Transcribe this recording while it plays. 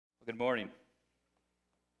Good morning.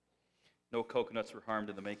 No coconuts were harmed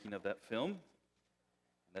in the making of that film.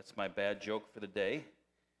 That's my bad joke for the day.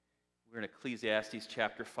 We're in Ecclesiastes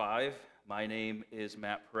chapter 5. My name is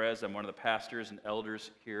Matt Perez. I'm one of the pastors and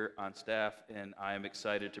elders here on staff, and I am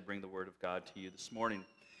excited to bring the Word of God to you this morning.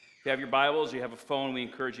 If you have your Bibles, you have a phone, we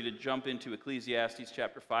encourage you to jump into Ecclesiastes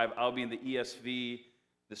chapter 5. I'll be in the ESV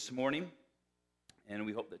this morning, and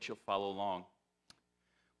we hope that you'll follow along.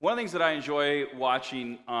 One of the things that I enjoy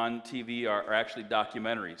watching on TV are actually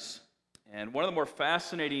documentaries. And one of the more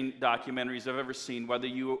fascinating documentaries I've ever seen, whether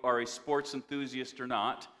you are a sports enthusiast or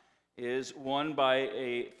not, is one by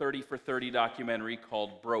a 30 for 30 documentary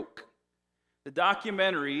called Broke. The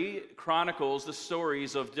documentary chronicles the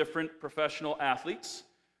stories of different professional athletes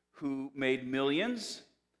who made millions,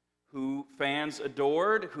 who fans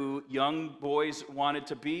adored, who young boys wanted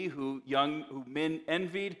to be, who men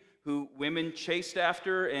envied, who women chased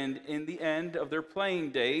after, and in the end of their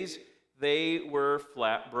playing days, they were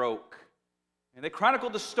flat broke. And they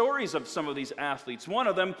chronicled the stories of some of these athletes. One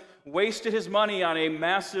of them wasted his money on a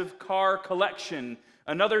massive car collection.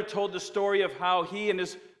 Another told the story of how he and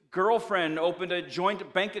his girlfriend opened a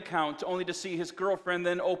joint bank account only to see his girlfriend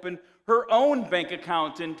then open her own bank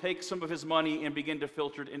account and take some of his money and begin to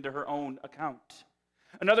filter it into her own account.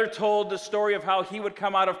 Another told the story of how he would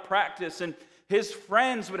come out of practice and his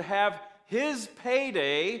friends would have his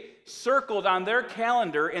payday circled on their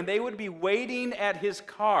calendar, and they would be waiting at his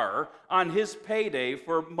car on his payday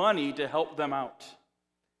for money to help them out.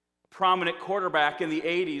 A prominent quarterback in the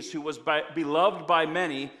 80s who was beloved by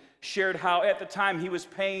many shared how at the time he was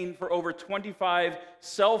paying for over 25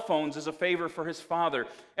 cell phones as a favor for his father.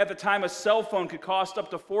 At the time, a cell phone could cost up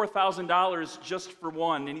to $4,000 just for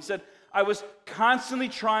one. And he said, I was constantly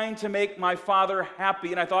trying to make my father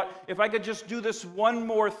happy, and I thought if I could just do this one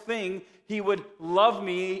more thing, he would love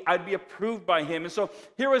me, I'd be approved by him. And so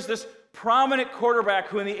here was this prominent quarterback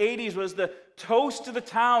who in the 80s was the toast of the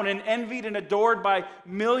town and envied and adored by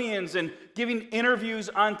millions and giving interviews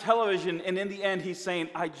on television. And in the end, he's saying,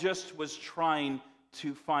 I just was trying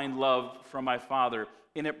to find love from my father,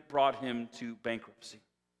 and it brought him to bankruptcy.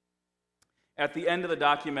 At the end of the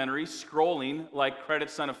documentary, scrolling like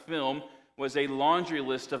credits on a film, was a laundry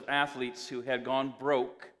list of athletes who had gone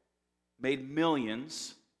broke, made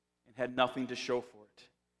millions, and had nothing to show for it.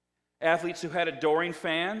 Athletes who had adoring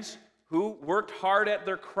fans, who worked hard at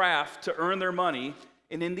their craft to earn their money,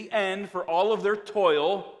 and in the end, for all of their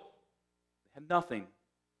toil, had nothing.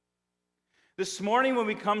 This morning, when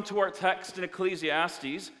we come to our text in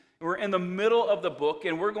Ecclesiastes, we're in the middle of the book,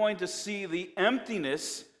 and we're going to see the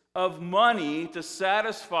emptiness of money to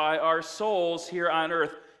satisfy our souls here on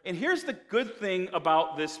earth. And here's the good thing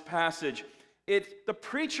about this passage. The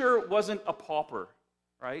preacher wasn't a pauper,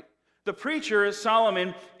 right? The preacher,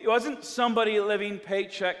 Solomon, wasn't somebody living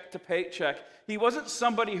paycheck to paycheck. He wasn't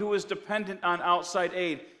somebody who was dependent on outside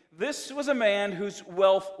aid. This was a man whose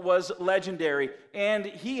wealth was legendary, and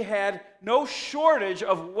he had no shortage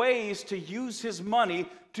of ways to use his money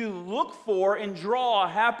to look for and draw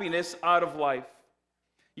happiness out of life.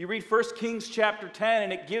 You read 1 Kings chapter 10,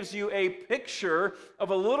 and it gives you a picture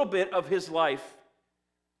of a little bit of his life.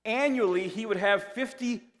 Annually, he would have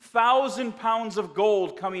 50,000 pounds of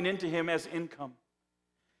gold coming into him as income.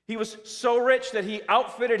 He was so rich that he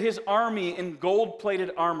outfitted his army in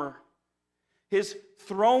gold-plated armor. His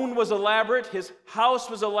throne was elaborate. His house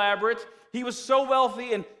was elaborate. He was so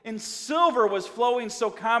wealthy, and silver was flowing so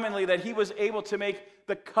commonly that he was able to make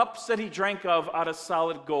the cups that he drank of out of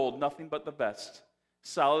solid gold, nothing but the best.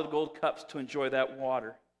 Solid gold cups to enjoy that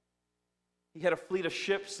water. He had a fleet of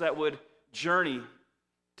ships that would journey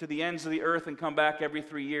to the ends of the earth and come back every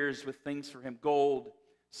 3 years with things for him: gold,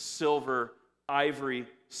 silver, ivory,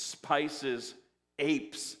 spices,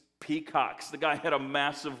 apes, peacocks. The guy had a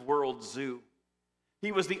massive world zoo.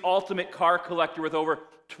 He was the ultimate car collector with over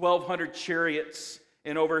 1,200 chariots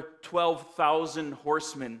and over 12,000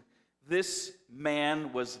 horsemen. This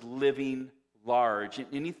man was living large, and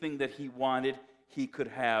anything that he wanted, he could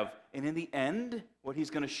have. And in the end, what he's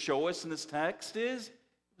going to show us in this text is it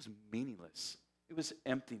was meaningless. It was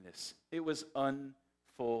emptiness. It was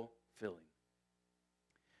unfulfilling.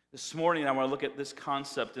 This morning, I want to look at this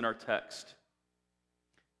concept in our text,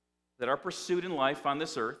 that our pursuit in life on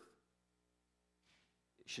this earth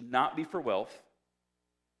should not be for wealth,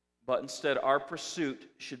 but instead our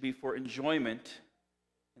pursuit should be for enjoyment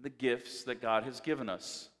in the gifts that God has given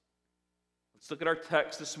us. Let's look at our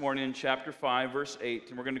text this morning in chapter 5, verse 8,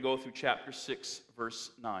 and we're going to go through chapter 6,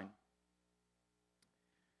 verse 9.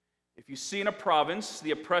 If you see in a province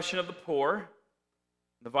the oppression of the poor,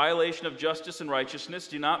 the violation of justice and righteousness,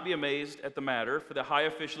 do not be amazed at the matter, for the high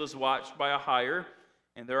official is watched by a higher,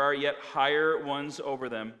 and there are yet higher ones over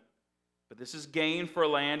them. But this is gain for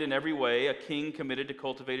land in every way, a king committed to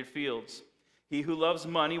cultivated fields. He who loves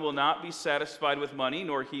money will not be satisfied with money,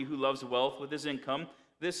 nor he who loves wealth with his income.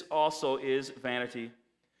 This also is vanity.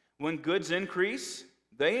 When goods increase,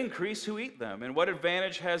 they increase who eat them. And what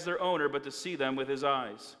advantage has their owner but to see them with his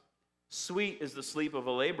eyes? Sweet is the sleep of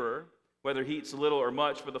a laborer, whether he eats little or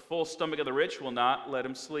much, but the full stomach of the rich will not let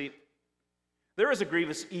him sleep. There is a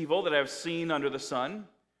grievous evil that I have seen under the sun.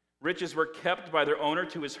 Riches were kept by their owner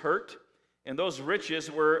to his hurt, and those riches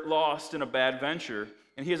were lost in a bad venture.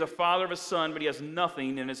 And he is a father of a son, but he has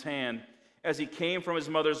nothing in his hand. As he came from his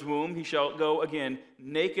mother's womb, he shall go again,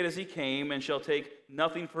 naked as he came, and shall take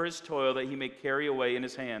nothing for his toil that he may carry away in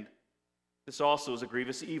his hand. This also is a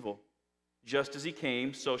grievous evil. Just as he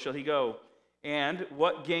came, so shall he go. And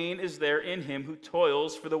what gain is there in him who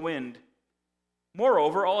toils for the wind?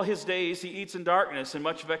 Moreover, all his days he eats in darkness, and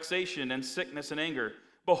much vexation, and sickness, and anger.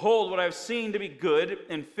 Behold, what I have seen to be good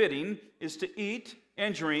and fitting is to eat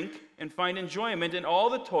and drink and find enjoyment in all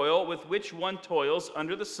the toil with which one toils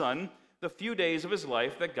under the sun, the few days of his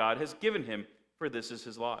life that God has given him, for this is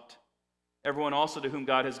his lot. Everyone also to whom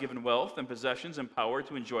God has given wealth and possessions and power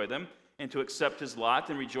to enjoy them and to accept his lot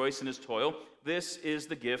and rejoice in his toil, this is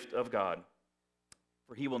the gift of God.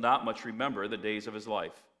 For he will not much remember the days of his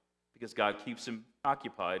life, because God keeps him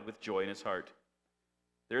occupied with joy in his heart.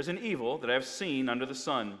 There is an evil that I have seen under the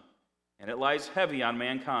sun, and it lies heavy on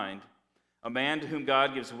mankind, a man to whom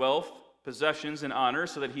God gives wealth, possessions, and honor,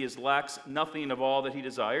 so that he lacks nothing of all that he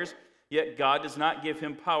desires, yet God does not give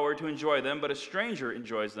him power to enjoy them, but a stranger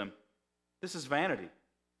enjoys them. This is vanity.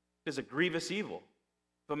 It is a grievous evil.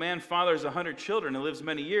 If a man fathers 100 children and lives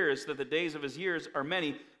many years, that the days of his years are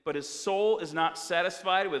many, but his soul is not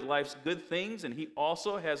satisfied with life's good things, and he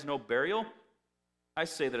also has no burial, I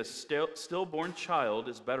say that a stillborn child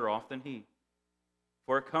is better off than he.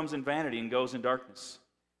 For it comes in vanity and goes in darkness,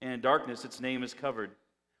 and in darkness its name is covered.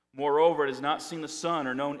 Moreover, it has not seen the sun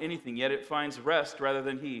or known anything, yet it finds rest rather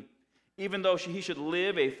than he. Even though he should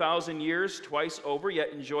live 1,000 years twice over,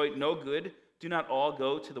 yet enjoy no good, do not all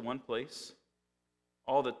go to the one place?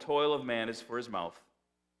 All the toil of man is for his mouth,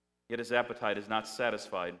 yet his appetite is not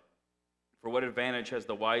satisfied. For what advantage has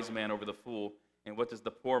the wise man over the fool, and what does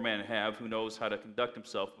the poor man have who knows how to conduct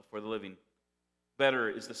himself before the living? Better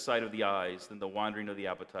is the sight of the eyes than the wandering of the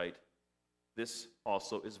appetite. This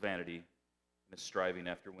also is vanity, and is striving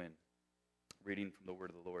after wind. Reading from the word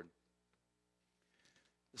of the Lord.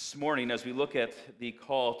 This morning, as we look at the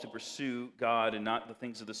call to pursue God and not the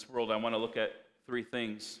things of this world, I want to look at three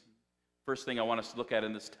things. First thing I want us to look at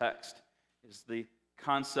in this text is the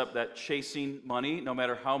concept that chasing money, no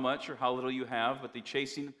matter how much or how little you have, but the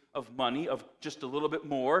chasing of money, of just a little bit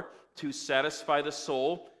more to satisfy the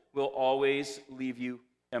soul, will always leave you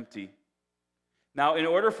empty. Now, in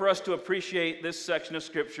order for us to appreciate this section of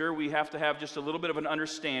Scripture, we have to have just a little bit of an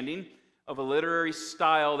understanding of a literary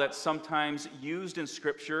style that's sometimes used in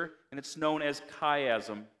Scripture, and it's known as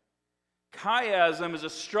chiasm. Chiasm is a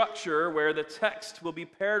structure where the text will be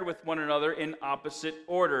paired with one another in opposite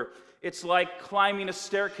order. It's like climbing a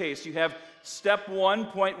staircase. You have step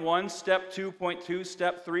 1.1, step 2.2,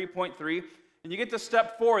 step 3.3, and you get to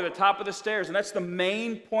step 4, the top of the stairs, and that's the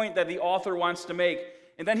main point that the author wants to make.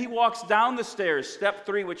 And then he walks down the stairs, step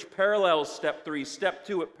 3, which parallels step 3, step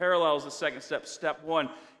 2, it parallels the second step, step 1.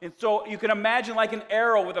 And so you can imagine like an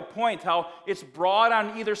arrow with a point, how it's broad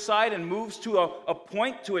on either side and moves to a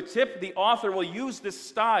point, to a tip. The author will use this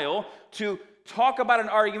style to talk about an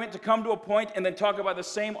argument, to come to a point, and then talk about the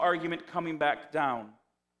same argument coming back down.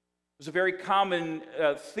 There's a very common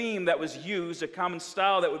theme that was used, a common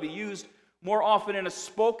style that would be used more often in a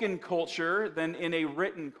spoken culture than in a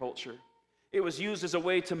written culture. It was used as a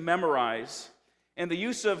way to memorize. And the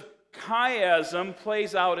use of chiasm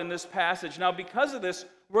plays out in this passage. Now, because of this,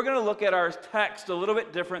 we're going to look at our text a little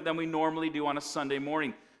bit different than we normally do on a Sunday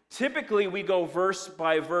morning. Typically, we go verse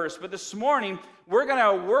by verse, but this morning, we're going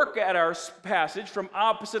to work at our passage from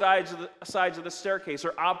opposite sides of the staircase,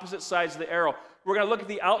 or opposite sides of the arrow. We're going to look at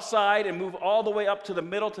the outside and move all the way up to the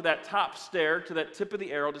middle, to that top stair, to that tip of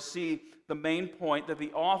the arrow, to see the main point that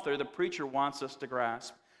the author, the preacher, wants us to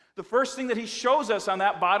grasp. The first thing that he shows us on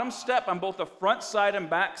that bottom step, on both the front side and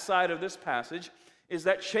back side of this passage, is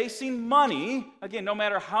that chasing money, again, no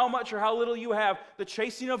matter how much or how little you have, the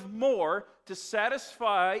chasing of more to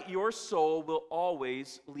satisfy your soul will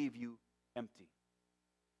always leave you empty.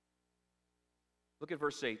 Look at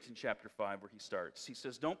verse 8 in chapter 5 where he starts. He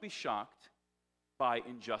says, "Don't be shocked by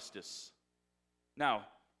injustice." Now,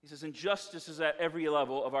 he says injustice is at every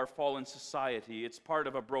level of our fallen society. It's part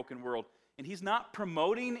of a broken world. And he's not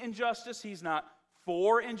promoting injustice. He's not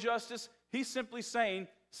for injustice. He's simply saying,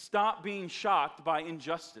 stop being shocked by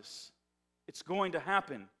injustice. It's going to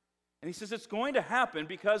happen. And he says it's going to happen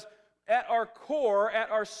because at our core, at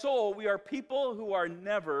our soul, we are people who are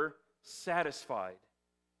never satisfied.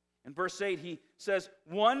 In verse 8, he says,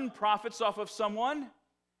 one profits off of someone,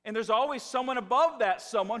 and there's always someone above that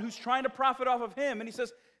someone who's trying to profit off of him. And he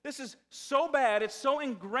says, this is so bad, it's so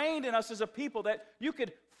ingrained in us as a people that you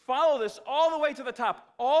could follow this all the way to the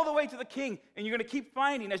top, all the way to the king, and you're going to keep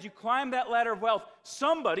finding, as you climb that ladder of wealth,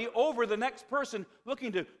 somebody over the next person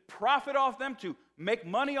looking to profit off them, to make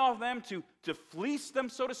money off them, to fleece them,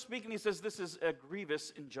 so to speak. And he says this is a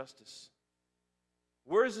grievous injustice.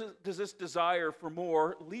 Where does this desire for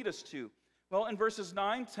more lead us to? Well, in verses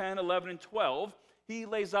 9, 10, 11, and 12, he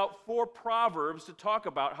lays out 4 proverbs to talk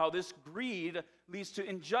about how this greed leads to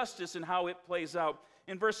injustice and how it plays out.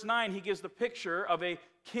 In verse 9, he gives the picture of a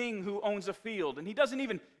king who owns a field, and he doesn't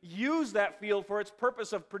even use that field for its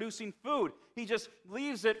purpose of producing food. He just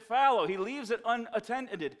leaves it fallow. He leaves it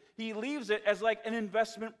unattended. He leaves it as like an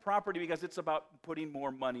investment property because it's about putting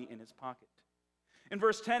more money in his pocket. In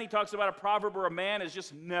verse 10, he talks about a proverb where a man is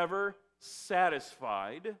just never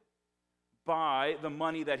satisfied by the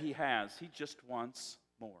money that he has. He just wants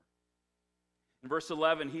more. In verse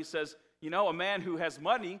 11, he says, a man who has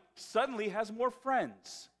money suddenly has more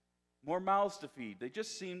friends, more mouths to feed. They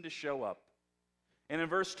just seem to show up. And in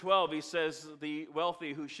verse 12, he says the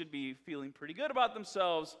wealthy who should be feeling pretty good about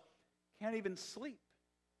themselves can't even sleep.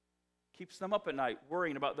 Keeps them up at night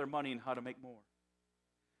worrying about their money and how to make more.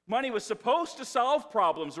 Money was supposed to solve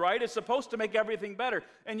problems, right? It's supposed to make everything better.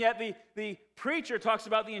 And yet the preacher talks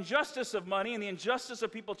about the injustice of money and the injustice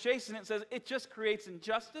of people chasing it and says it just creates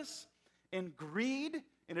injustice and greed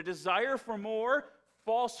and a desire for more,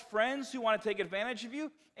 false friends who want to take advantage of you,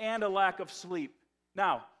 and a lack of sleep.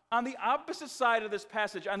 Now, on the opposite side of this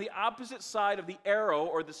passage, on the opposite side of the arrow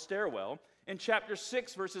or the stairwell, in chapter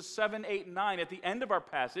 6, verses 7, 8, and 9, at the end of our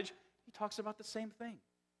passage, he talks about the same thing.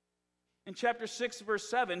 In chapter 6, verse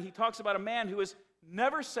 7, he talks about a man who is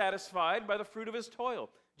never satisfied by the fruit of his toil,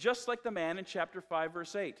 just like the man in chapter 5,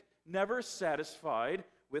 verse 8, never satisfied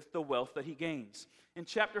with the wealth that he gains. In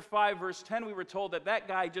chapter 5, verse 10, we were told that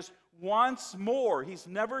guy just wants more. He's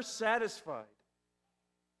never satisfied.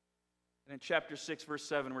 And in chapter 6, verse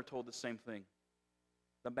 7, we're told the same thing.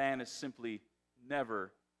 The man is simply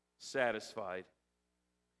never satisfied.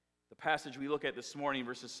 The passage we look at this morning,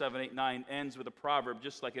 verses 7, 8, 9, ends with a proverb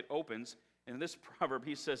just like it opens. And in this proverb,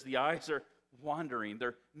 he says, the eyes are wandering.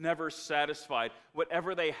 They're never satisfied.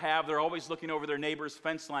 Whatever they have, they're always looking over their neighbor's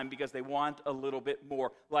fence line because they want a little bit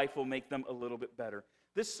more. Life will make them a little bit better.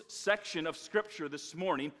 This section of Scripture this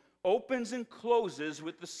morning opens and closes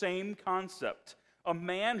with the same concept. A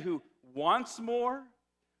man who wants more,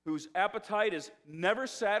 whose appetite is never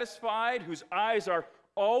satisfied, whose eyes are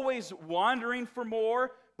always wandering for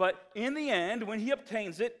more, but in the end, when he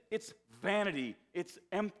obtains it, it's vanity, it's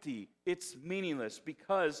empty, it's meaningless,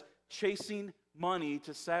 because chasing money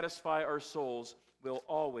to satisfy our souls will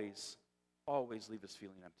always leave us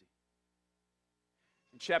feeling empty.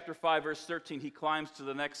 In chapter 5, verse 13, he climbs to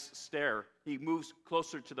the next stair. He moves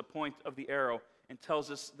closer to the point of the arrow and tells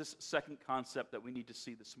us this second concept that we need to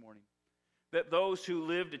see this morning. That those who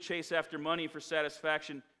live to chase after money for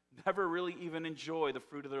satisfaction never really even enjoy the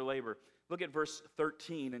fruit of their labor. Look at verse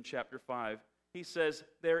 13 in chapter 5. He says,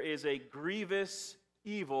 there is a grievous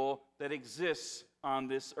evil that exists on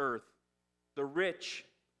this earth. The rich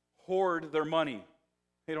hoard their money.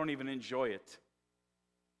 They don't even enjoy it.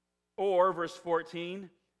 Or, verse 14,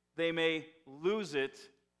 they may lose it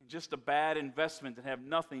in just a bad investment and have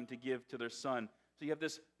nothing to give to their son. So you have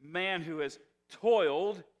this man who has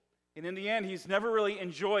toiled, and in the end, he's never really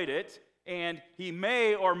enjoyed it, and he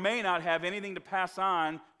may or may not have anything to pass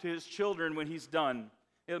on to his children when he's done.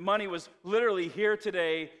 The money was literally here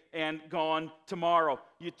today and gone tomorrow.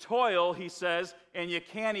 You toil, he says, and you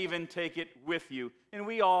can't even take it with you. And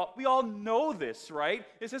we all know this, right?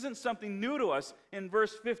 This isn't something new to us. In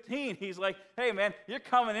verse 15, he's like, hey man, you're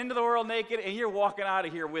coming into the world naked and you're walking out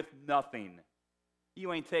of here with nothing.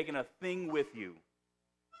 You ain't taking a thing with you.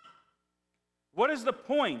 What is the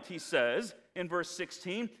point, he says in verse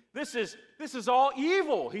 16? This is all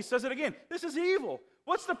evil. He says it again. This is evil.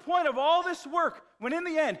 What's the point of all this work when in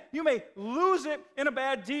the end you may lose it in a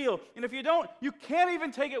bad deal? And if you don't, you can't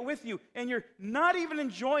even take it with you, and you're not even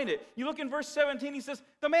enjoying it. You look in verse 17, he says,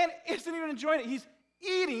 the man isn't even enjoying it. He's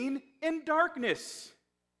eating in darkness.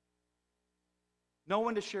 No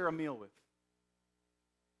one to share a meal with.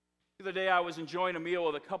 The other day I was enjoying a meal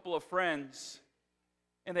with a couple of friends,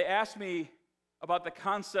 and they asked me about the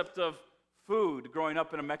concept of Food, growing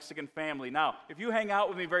up in a Mexican family. Now, if you hang out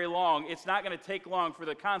with me very long, it's not going to take long for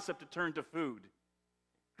the concept to turn to food.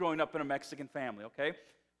 Growing up in a Mexican family, okay?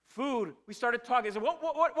 Food, we started talking. I said, what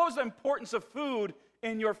was the importance of food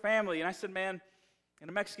in your family? And I said, man, in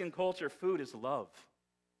a Mexican culture, food is love.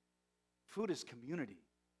 Food is community.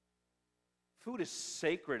 Food is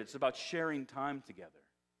sacred. It's about sharing time together.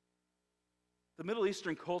 The Middle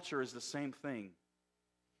Eastern culture is the same thing.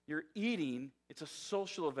 You're eating, it's a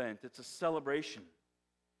social event, it's a celebration.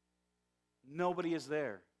 Nobody is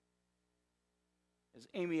there. As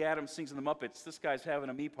Amy Adams sings in the Muppets, this guy's having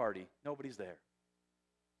a me party. Nobody's there.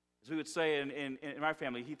 As we would say in my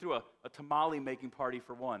family, he threw a tamale making party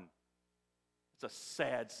for one. It's a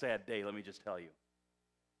sad, sad day, let me just tell you.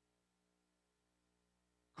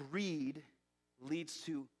 Greed leads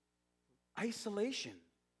to isolation.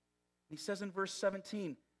 He says in verse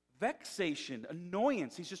 17, vexation,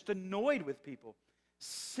 annoyance. He's just annoyed with people.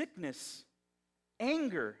 Sickness,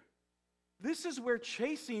 anger. This is where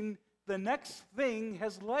chasing the next thing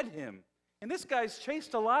has led him. And this guy's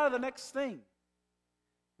chased a lot of the next thing.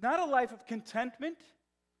 Not a life of contentment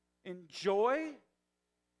and joy,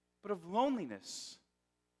 but of loneliness,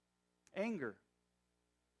 anger,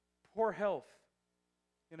 poor health,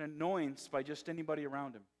 and annoyance by just anybody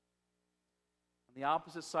around him. On the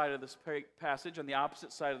opposite side of this passage, on the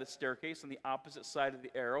opposite side of the staircase, on the opposite side of the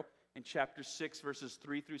arrow, in chapter 6, verses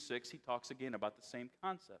 3 through 6, he talks again about the same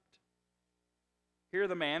concept. Here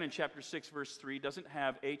the man in chapter 6, verse 3, doesn't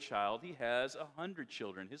have a child. He has 100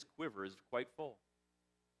 children. His quiver is quite full.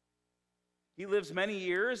 He lives many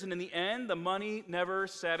years, and in the end, the money never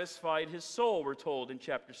satisfied his soul, we're told in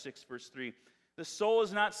chapter 6, verse 3. The soul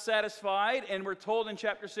is not satisfied, and we're told in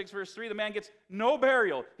chapter 6, verse 3, the man gets no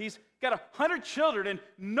burial. He's got 100 children, and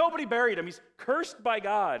nobody buried him. He's cursed by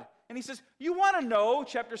God. And he says, you want to know,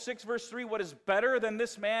 chapter 6, verse 3, what is better than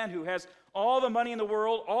this man who has all the money in the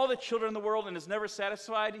world, all the children in the world, and is never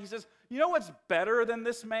satisfied? He says, you know what's better than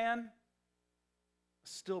this man? A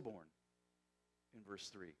stillborn, in verse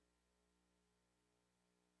 3.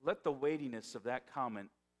 Let the weightiness of that comment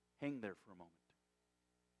hang there for a moment.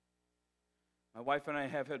 My wife and I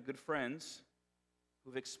have had good friends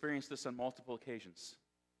who've experienced this on multiple occasions.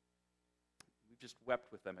 We've just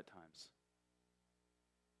wept with them at times.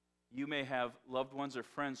 You may have loved ones or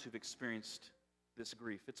friends who've experienced this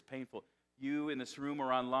grief. It's painful. You in this room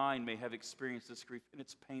or online may have experienced this grief, and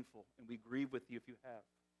it's painful, and we grieve with you if you have.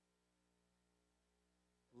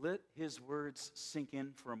 Let his words sink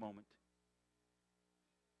in for a moment.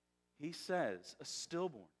 He says, a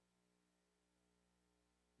stillborn,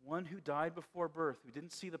 one who died before birth, who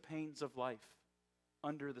didn't see the pains of life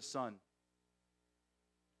under the sun,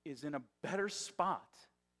 is in a better spot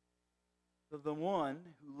than the one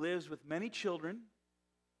who lives with many children,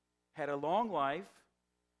 had a long life,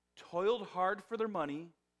 toiled hard for their money,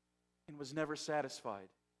 and was never satisfied.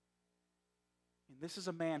 And this is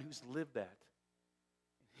a man who's lived that.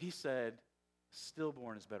 He said,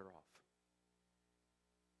 stillborn is better off.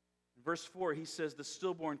 In verse 4, he says, the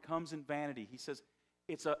stillborn comes in vanity. He says,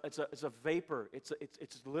 it's a vapor. It's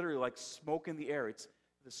literally like smoke in the air.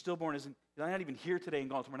 The stillborn they're not even here today in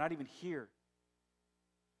Galton. We're not even here.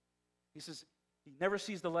 He says, he never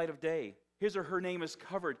sees the light of day. His or her name is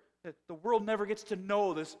covered. The world never gets to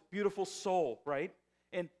know this beautiful soul, right?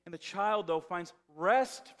 And the child, though, finds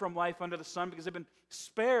rest from life under the sun because they've been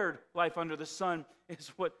spared life under the sun,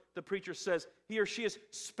 is what the preacher says. He or she is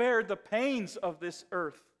spared the pains of this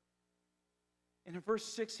earth. And in verse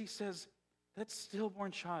 6, he says, that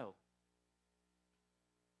stillborn child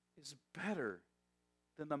is better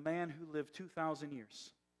than the man who lived 2,000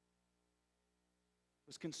 years,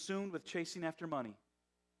 was consumed with chasing after money,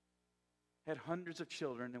 had hundreds of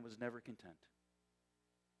children, and was never content.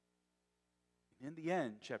 And in the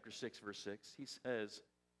end, chapter 6, verse 6, he says,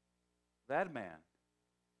 that man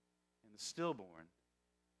and the stillborn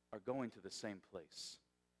are going to the same place.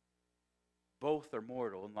 Both are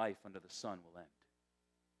mortal, and life under the sun will end.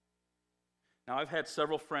 Now, I've had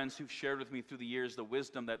several friends who've shared with me through the years the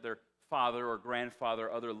wisdom that their father or grandfather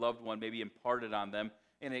or other loved one maybe imparted on them,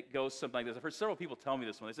 and it goes something like this. I've heard several people tell me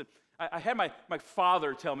this one. They said, I had my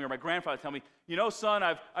father tell me, or my grandfather tell me, you know, son,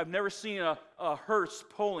 I've never seen a hearse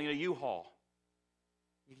pulling a U-Haul.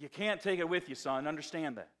 You can't take it with you, son.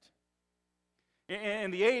 Understand that.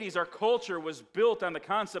 In the 80s, our culture was built on the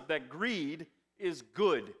concept that greed is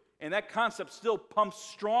good, and that concept still pumps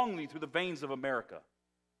strongly through the veins of America.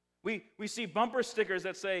 We see bumper stickers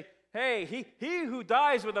that say, hey, he who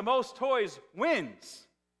dies with the most toys wins.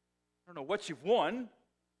 I don't know what you've won,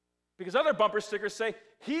 because other bumper stickers say,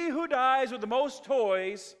 he who dies with the most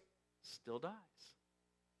toys still dies.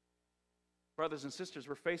 Brothers and sisters,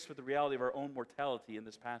 we're faced with the reality of our own mortality in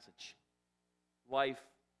this passage. Life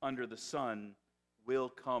under the sun will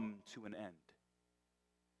come to an end.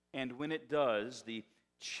 And when it does, the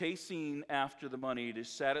chasing after the money to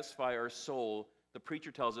satisfy our soul, the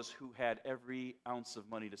preacher tells us, who had every ounce of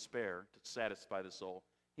money to spare to satisfy the soul,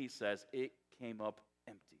 he says, it came up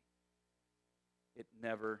empty. It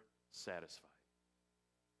never satisfied.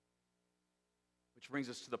 Which brings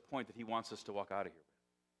us to the point that he wants us to walk out of here with.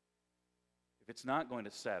 If it's not going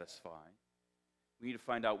to satisfy, we need to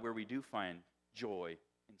find out where we do find joy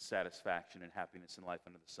and satisfaction and happiness in life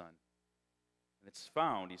under the sun. And it's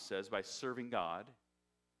found, he says, by serving God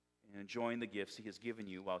and enjoying the gifts he has given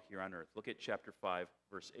you while here on earth. Look at chapter 5,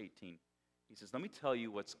 verse 18. He says, let me tell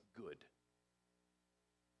you what's good.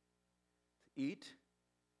 To eat,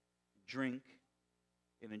 drink,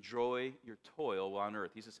 and enjoy your toil while on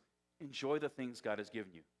earth. He says, enjoy the things God has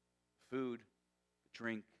given you. Food, the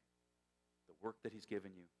drink, the work that he's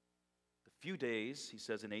given you. The few days, he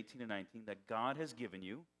says in 18 and 19, that God has given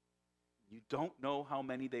you, you don't know how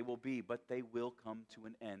many they will be, but they will come to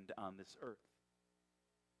an end on this earth.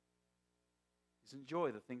 He says,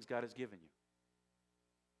 enjoy the things God has given you.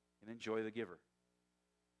 And enjoy the giver.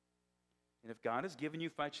 And if God has given you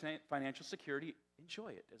financial security, enjoy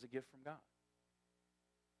it as a gift from God.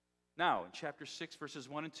 Now, in chapter 6, verses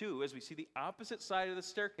 1 and 2, as we see the opposite side of the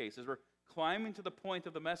staircase, as we're climbing to the point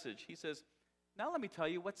of the message, he says, now let me tell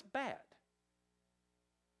you what's bad.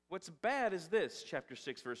 What's bad is this, chapter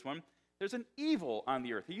 6, verse 1. There's an evil on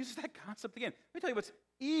the earth. He uses that concept again. Let me tell you what's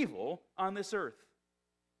evil on this earth.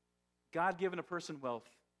 God given a person wealth,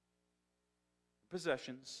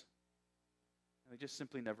 possessions, and they just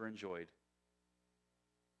simply never enjoyed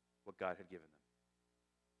what God had given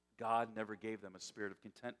them. God never gave them a spirit of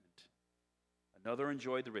contentment. Another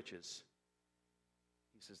enjoyed the riches.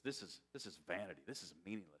 He says, this is vanity. This is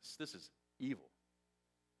meaningless. This is evil.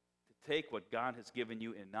 To take what God has given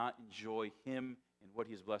you and not enjoy him and what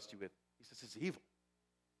he has blessed you with, he says it's evil.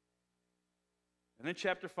 And then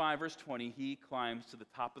chapter 5, verse 20, he climbs to the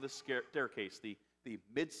top of the staircase, the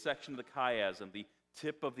midsection of the chiasm, the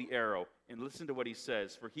tip of the arrow. And listen to what he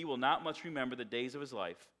says. For he will not much remember the days of his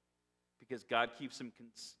life, because God keeps him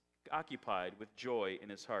occupied with joy in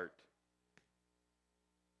his heart.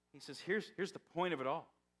 He says, here's the point of it all.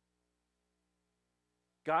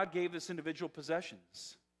 God gave this individual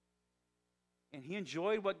possessions, and he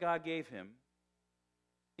enjoyed what God gave him.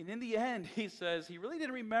 And in the end, he says, he really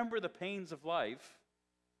didn't remember the pains of life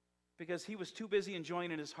because he was too busy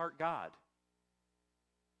enjoying in his heart God.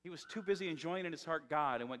 He was too busy enjoying in his heart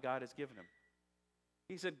God and what God has given him.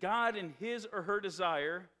 He said God in his or her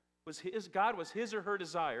desire God was his or her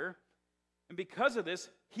desire, and because of this,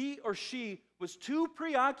 he or she was too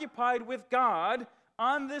preoccupied with God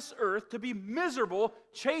on this earth to be miserable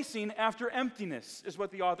chasing after emptiness, is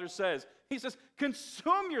what the author says. He says,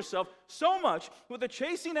 consume yourself so much with the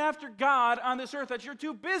chasing after God on this earth that you're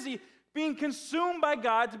too busy being consumed by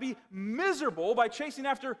God to be miserable by chasing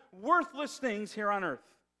after worthless things here on earth.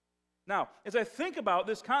 Now, as I think about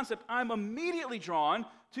this concept, I'm immediately drawn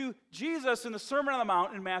to Jesus in the Sermon on the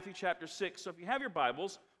Mount in Matthew chapter 6. So if you have your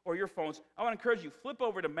Bibles or your phones, I want to encourage you, flip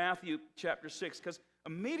over to Matthew chapter 6, because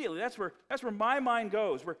immediately that's where my mind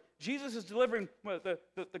goes, where Jesus is delivering the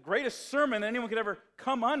greatest sermon that anyone could ever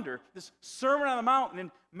come under, this Sermon on the Mount. And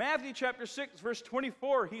in Matthew chapter 6, verse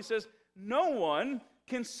 24, he says, no one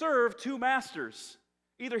can serve two masters.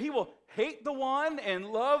 Either he will hate the one and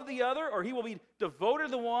love the other, or he will be devoted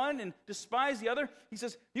to the one and despise the other. He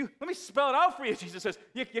says, let me spell it out for you. Jesus says,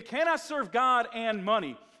 you cannot serve God and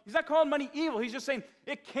money. He's not calling money evil. He's just saying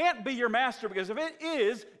it can't be your master, because if it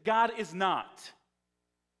is, God is not.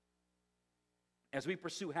 As we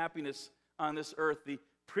pursue happiness on this earth, the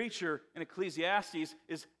preacher in Ecclesiastes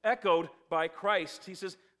is echoed by Christ. He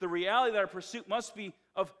says the reality that our pursuit must be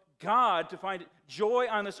of God, to find joy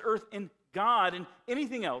on this earth in God, and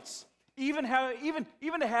anything else, even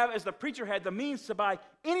to have, as the preacher had, the means to buy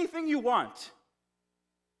anything you want,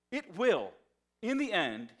 it will, in the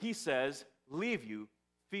end, he says, leave you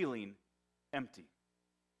feeling empty.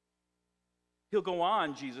 He'll go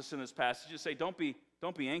on, Jesus, in this passage, to say, don't be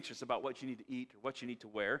anxious about what you need to eat or what you need to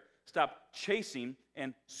wear. Stop chasing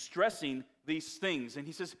and stressing these things. And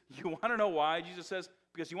he says, you want to know why? Jesus says,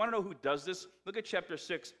 because you want to know who does this? Look at chapter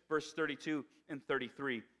 6, verse 32 and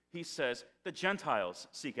 33. He says, the Gentiles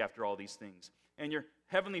seek after all these things, and your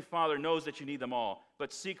heavenly Father knows that you need them all.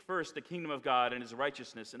 But seek first the kingdom of God and his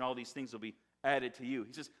righteousness, and all these things will be added to you.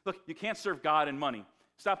 He says, look, you can't serve God and money.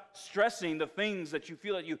 Stop stressing the things that you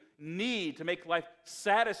feel that you need to make life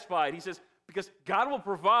satisfied. He says, because God will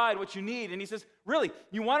provide what you need. And he says, really,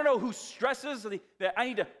 you want to know who stresses that I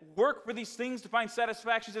need to work for these things to find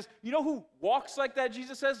satisfaction? He says, you know who walks like that,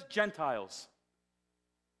 Jesus says? Gentiles.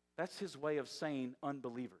 That's his way of saying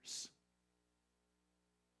unbelievers.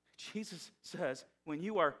 Jesus says, when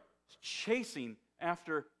you are chasing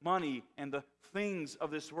after money and the things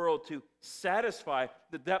of this world to satisfy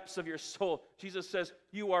the depths of your soul, Jesus says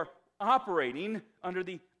you are operating under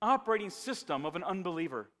the operating system of an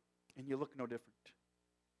unbeliever, and you look no different.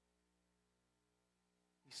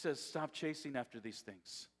 He says, stop chasing after these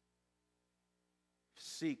things.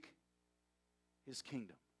 Seek his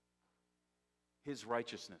kingdom, his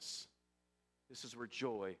righteousness. This is where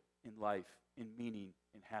joy in life, in meaning,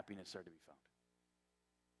 and happiness are to be found.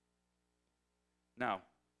 Now,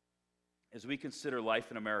 as we consider life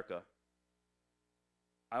in America,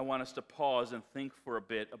 I want us to pause and think for a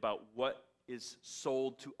bit about what is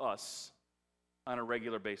sold to us on a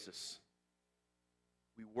regular basis.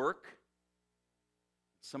 We work.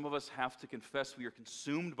 Some of us have to confess we are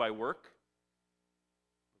consumed by work.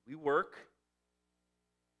 We work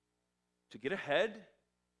to get ahead,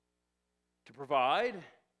 to provide,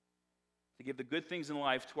 to give the good things in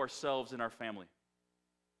life to ourselves and our family.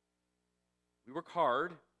 We work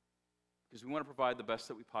hard because we want to provide the best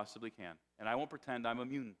that we possibly can. And I won't pretend I'm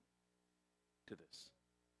immune to this.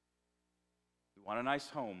 We want a nice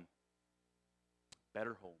home,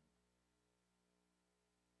 better home.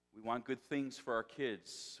 We want good things for our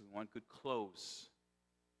kids. We want good clothes,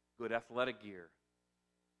 good athletic gear,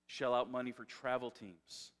 shell out money for travel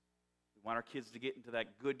teams. We want our kids to get into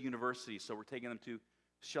that good university, so we're taking them to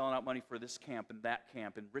shelling out money for this camp and that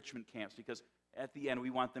camp and Richmond camps, because at the end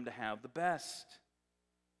we want them to have the best.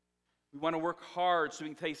 We want to work hard so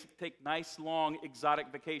we can take nice, long, exotic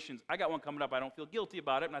vacations. I got one coming up. I don't feel guilty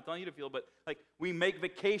about it. I'm not telling you to feel, but we make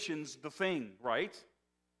vacations the thing, right?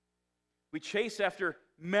 We chase after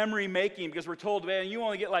memory making because we're told, man, you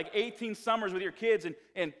only get 18 summers with your kids,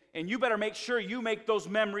 and you better make sure you make those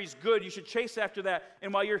memories good. You should chase after that.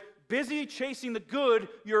 And while you're busy chasing the good,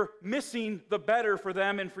 you're missing the better for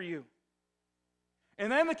them and for you.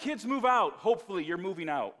 And then the kids move out. Hopefully, you're moving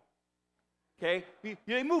out. Okay?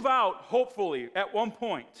 They move out, hopefully, at one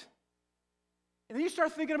point. And then you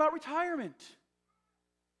start thinking about retirement.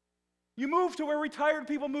 You move to where retired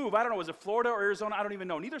people move. I don't know, is it Florida or Arizona? I don't even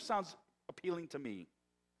know. Neither sounds appealing to me.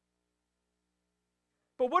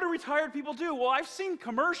 But what do retired people do? Well, I've seen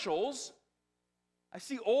commercials. I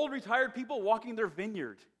see old retired people walking their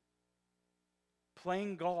vineyard,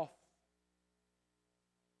 playing golf,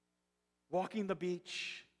 walking the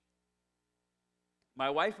beach. My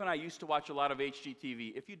wife and I used to watch a lot of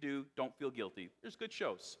HGTV. If you do, don't feel guilty. There's good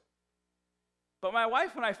shows. But my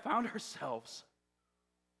wife and I found ourselves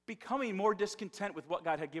becoming more discontent with what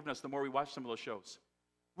God had given us the more we watched some of those shows.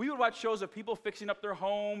 We would watch shows of people fixing up their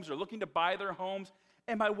homes or looking to buy their homes.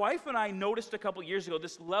 And my wife and I noticed a couple years ago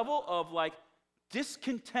this level of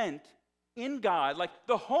discontent in God.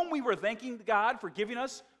 The home we were thanking God for giving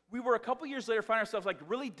us, we were a couple years later finding ourselves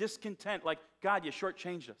really discontent. God, you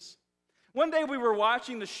shortchanged us. One day we were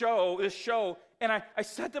watching this show, and I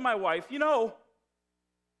said to my wife,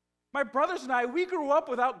 my brothers and I, we grew up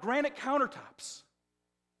without granite countertops.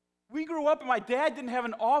 We grew up and my dad didn't have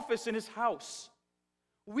an office in his house.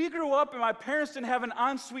 We grew up and my parents didn't have an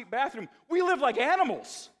ensuite bathroom. We lived like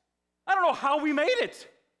animals. I don't know how we made it.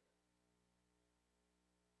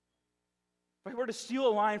 If I were to steal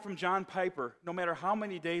a line from John Piper, no matter how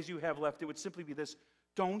many days you have left, it would simply be this: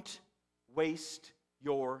 don't waste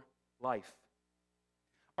your life.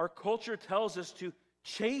 Our culture tells us to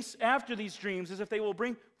chase after these dreams as if they will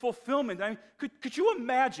bring fulfillment. I mean, could you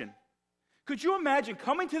imagine? Could you imagine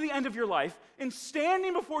coming to the end of your life and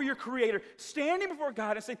standing before your Creator, standing before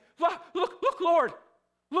God and saying, look, Lord,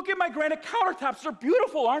 look at my granite countertops. They're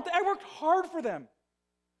beautiful, aren't they? I worked hard for them.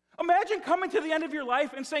 Imagine coming to the end of your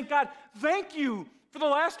life and saying, God, thank you for the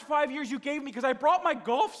last 5 years you gave me because I brought my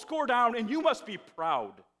golf score down and you must be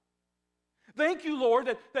proud. Thank you,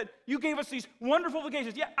 Lord, that you gave us these wonderful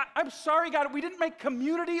vacations. Yeah, I'm sorry, God, we didn't make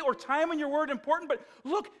community or time in your word important, but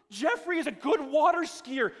look, Jeffrey is a good water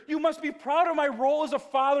skier. You must be proud of my role as a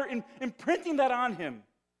father in imprinting that on him.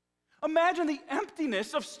 Imagine the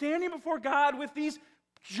emptiness of standing before God with these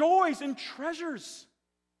joys and treasures.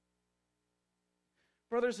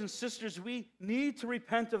 Brothers and sisters, we need to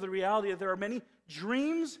repent of the reality that there are many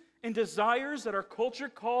dreams and desires that our culture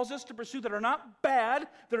calls us to pursue that are not bad,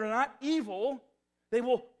 that are not evil. They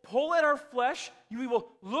will pull at our flesh. We will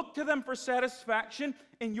look to them for satisfaction,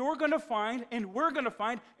 and you're going to find, and we're going to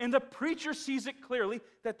find, and the preacher sees it clearly,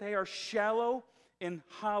 that they are shallow and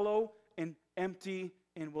hollow and empty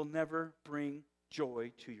and will never bring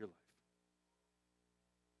joy to your life.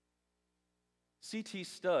 C.T.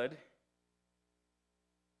 Studd,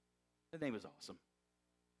 the name is awesome.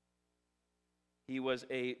 He was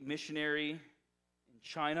a missionary in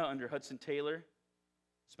China under Hudson Taylor,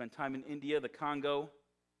 spent time in India, the Congo,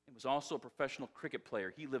 and was also a professional cricket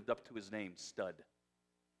player. He lived up to his name, Studd.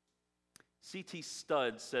 C.T.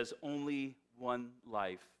 Studd says, only one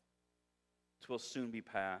life, 'twill soon be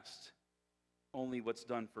past. Only what's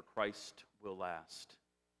done for Christ will last.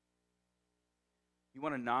 You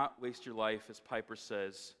want to not waste your life, as Piper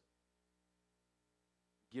says,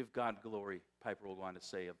 give God glory, Piper will go on to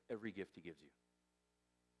say, of every gift he gives you.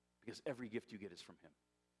 Because every gift you get is from him.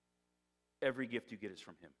 Every gift you get is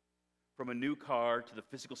from him. From a new car to the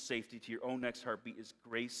physical safety to your own next heartbeat is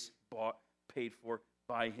grace bought, paid for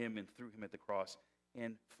by him and through him at the cross.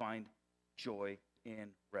 And find joy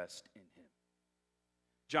and rest in him.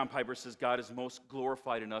 John Piper says God is most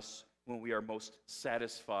glorified in us when we are most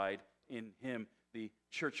satisfied in him. The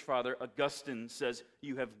church father Augustine says,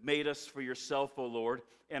 you have made us for yourself, O Lord,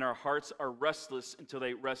 and our hearts are restless until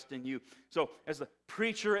they rest in you. So as the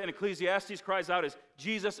preacher in Ecclesiastes cries out, as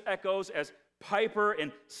Jesus echoes, as Piper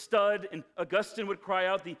and Studd and Augustine would cry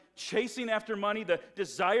out, the chasing after money, the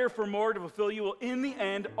desire for more to fulfill you will in the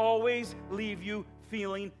end always leave you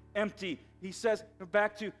feeling empty. He says,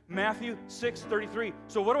 back to Matthew 6:33,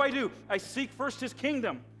 so what do? I seek first his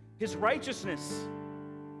kingdom, his righteousness,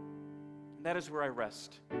 and that is where I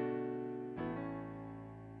rest.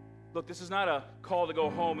 Look, this is not a call to go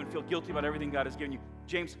home and feel guilty about everything God has given you.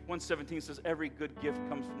 James 1:17 says, every good gift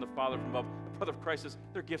comes from the Father from above. The brother of Christ says,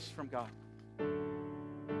 they're gifts from God.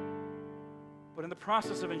 But in the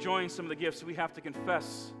process of enjoying some of the gifts, we have to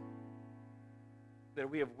confess that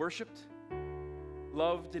we have worshiped,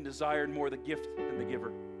 loved, and desired more the gift than the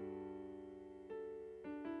giver.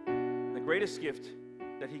 And the greatest gift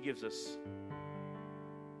that he gives us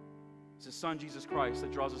is his Son, Jesus Christ,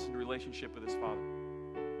 that draws us into relationship with his Father.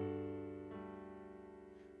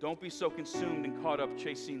 Don't be so consumed and caught up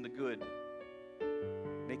chasing the good,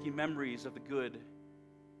 making memories of the good,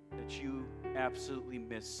 that you absolutely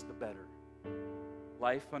miss the better.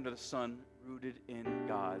 Life under the sun, rooted in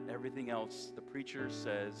God. Everything else, the preacher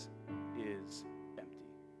says, is empty.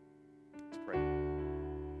 Let's pray.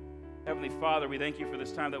 Heavenly Father, we thank you for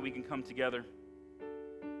this time that we can come together.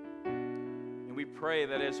 And we pray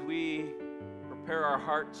that as we prepare our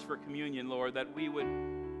hearts for communion, Lord, that we would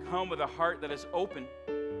come with a heart that is open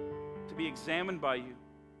to be examined by you,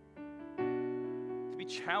 to be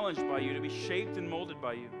challenged by you, to be shaped and molded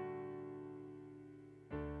by you.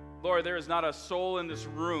 Lord, there is not a soul in this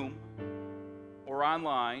room or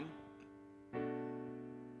online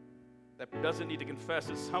that doesn't need to confess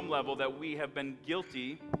at some level that we have been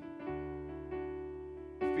guilty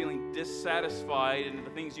of feeling dissatisfied in the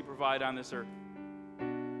things you provide on this earth.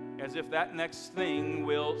 As if that next thing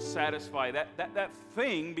will satisfy. That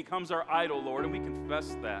thing becomes our idol, Lord, and we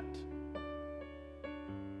confess that.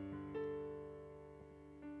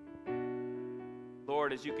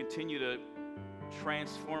 Lord, as you continue to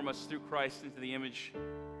transform us through Christ into the image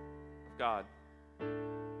of God,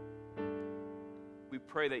 we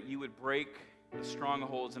pray that you would break the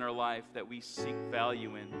strongholds in our life that we seek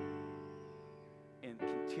value in, and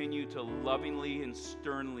continue to lovingly and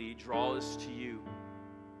sternly draw us to you.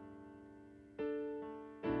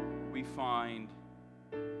 We find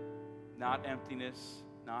not emptiness,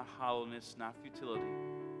 not hollowness, not futility,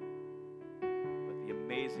 but the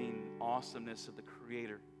amazing awesomeness of the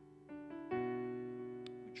Creator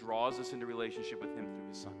who draws us into relationship with him through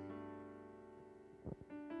his Son.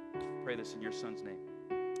 Pray this in your Son's name.